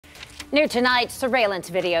New tonight, surveillance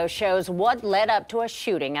video shows what led up to a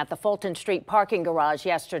shooting at the Fulton Street parking garage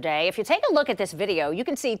yesterday. If you take a look at this video, you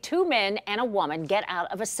can see two men and a woman get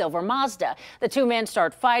out of a silver Mazda. The two men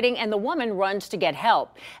start fighting and the woman runs to get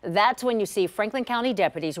help. That's when you see Franklin County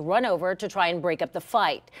deputies run over to try and break up the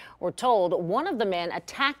fight. We're told one of the men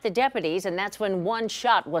attacked the deputies, and that's when one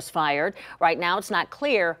shot was fired. Right now, it's not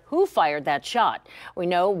clear who fired that shot. We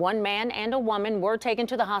know one man and a woman were taken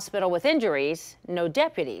to the hospital with injuries. No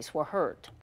deputies were hurt.